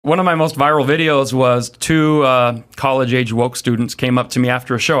One of my most viral videos was two college-age woke students came up to me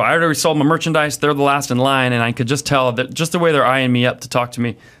after a show. I already sold my merchandise. They're the last in line, and I could just tell that just the way they're eyeing me up to talk to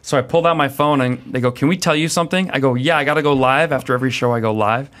me. So I pulled out my phone, and they go, "Can we tell you something?" I go, "Yeah, I got to go live. After every show, I go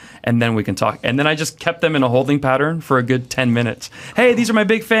live, and then we can talk." And then I just kept them in a holding pattern for a good 10 minutes. "Hey, these are my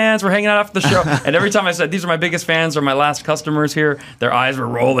big fans. We're hanging out after the show." And every time I said, "These are my biggest fans, or my last customers here," their eyes were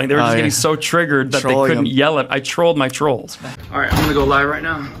rolling. They were just getting so triggered that they couldn't yell at. I trolled my trolls. All right, I'm going to go live right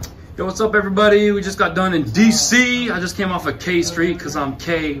now. Yo, what's up, everybody? We just got done in DC. I just came off of K Street because I'm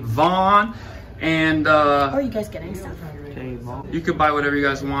K Vaughn. And are you guys getting stuff? You could buy whatever you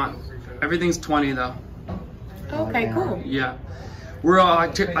guys want. Everything's 20 though. Okay, cool. Yeah. I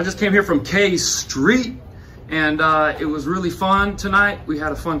just came here from K Street, and it was really fun tonight. We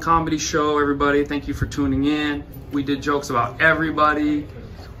had a fun comedy show, everybody. Thank you for tuning in. We did jokes about everybody.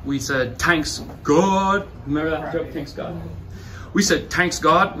 We said, "Thanks God." Remember that joke, "Thanks God"? We said, "Thanks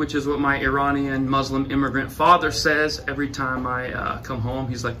God," which is what my Iranian Muslim immigrant father says every time I come home.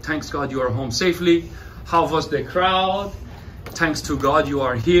 He's like, "Thanks God you are home safely. How was the crowd? Thanks to God you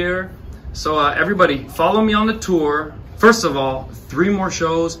are here." So everybody, follow me on the tour. First of all, 3 more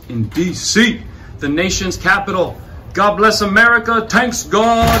shows in DC, the nation's capital. God bless America. Thanks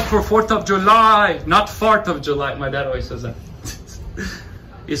God for 4th of July. Not 4th of July. My dad always says that.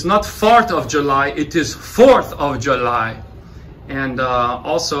 It's not 4th of July. It is 4th of July. And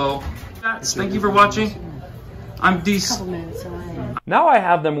also, thank you for watching. I'm DC. Now I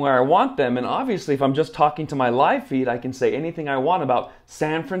have them where I want them, and obviously if I'm just talking to my live feed, I can say anything I want about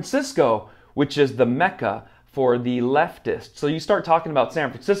San Francisco, which is the Mecca for the leftists. So you start talking about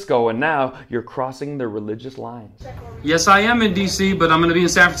San Francisco, and now you're crossing the religious lines. Yes, I am in DC, but I'm going to be in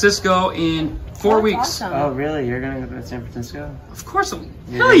San Francisco in 4 weeks. Awesome. Oh, really? You're going to go to San Francisco? Of course.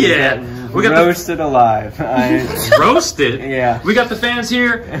 Hell yeah. We got roasted alive. Roasted? Yeah. We got the fans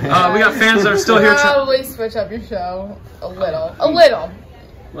here. We got fans that are still here. Probably switch up your show a little. A little.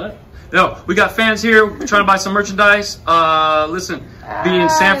 What? No, we got fans here trying to buy some merchandise. Listen, be in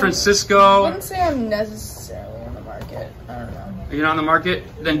San Francisco. I wouldn't say I'm necessarily on the market. I don't know. You're not on the market?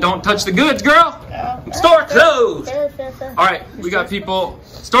 Then don't touch the goods, girl. No. Store closed. Fair. All right, we got people.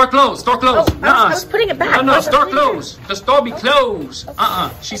 Store closed. Store closed. Oh, I was putting it back. No, store closed. The store be closed.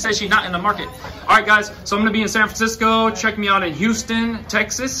 She says she's not in the market. All right, guys. So I'm gonna be in San Francisco. Check me out in Houston,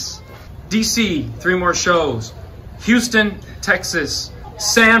 Texas, DC. 3 more shows. Houston, Texas,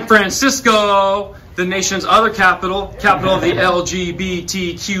 San Francisco, the nation's other capital, capital of the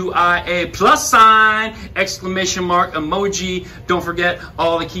LGBTQIA plus sign, exclamation mark, emoji. Don't forget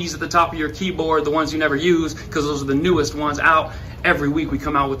all the keys at the top of your keyboard, the ones you never use, because those are the newest ones out. Every week we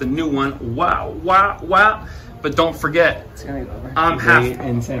come out with a new one. Wow, wow, wow. But don't forget, I'm half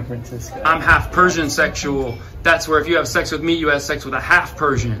in San Francisco. I'm half Persian sexual. That's where if you have sex with me, you have sex with a half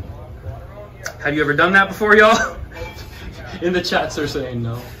Persian. Have you ever done that before, y'all? In the chats they're saying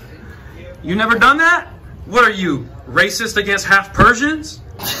no. You never done that? What are you, racist against half Persians?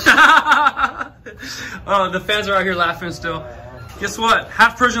 Oh, the fans are out here laughing still. Guess what?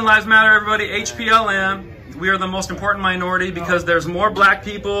 Half Persian lives matter, everybody. HPLM. We are the most important minority because there's more black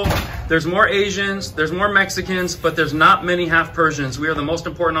people, there's more Asians, there's more Mexicans, but there's not many half Persians. We are the most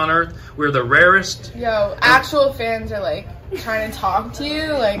important on earth. We're the rarest. Yo, actual fans are like trying to talk to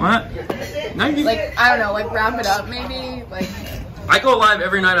you. Like, what? Like, I don't know, like wrap it up maybe. Like, I go live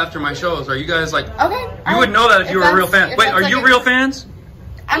every night after my shows. Are you guys like, okay? You would know that if you were a real fan. Wait, are you real fans?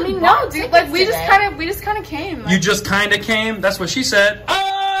 I mean, no, dude. Like, we just kind of came. Like, you just kind of came? That's what she said.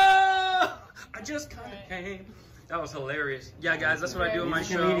 Oh! I just kind of came. That was hilarious. Yeah, guys, that's what I do in my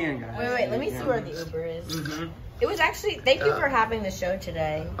show. Wait, let me see where the Uber is. It was actually, thank you for having the show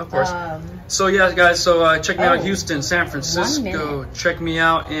today. Of course. So yeah, guys, so check me out in Houston, San Francisco. Check me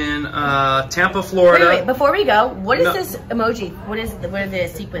out in Tampa, Florida. Wait, before we go, what is this emoji? What is the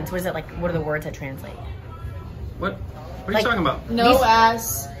sequence? What is it like? What are the words that translate? What are you talking about? No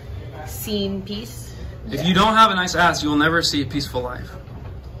ass. Scene piece. If you don't have a nice ass, you'll never see a peaceful life.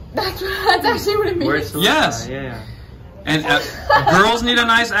 That's actually what it means. Yes. Yeah. And girls need a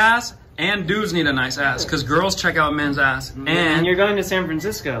nice ass, and dudes need a nice ass, because girls check out men's ass. And you're going to San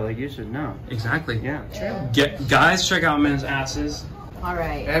Francisco, like you should know. Exactly. Yeah. True. Guys check out men's asses. All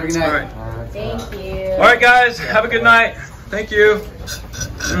right. Have a good night. All right. Thank you. All right, guys. Have a good night. Thank you.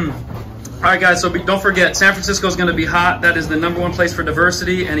 All right, guys. So don't forget, San Francisco is going to be hot. That is the #1 place for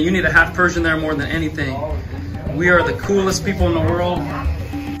diversity, and you need a half Persian there more than anything. We are the coolest people in the world.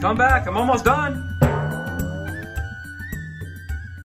 Come back. I'm almost done.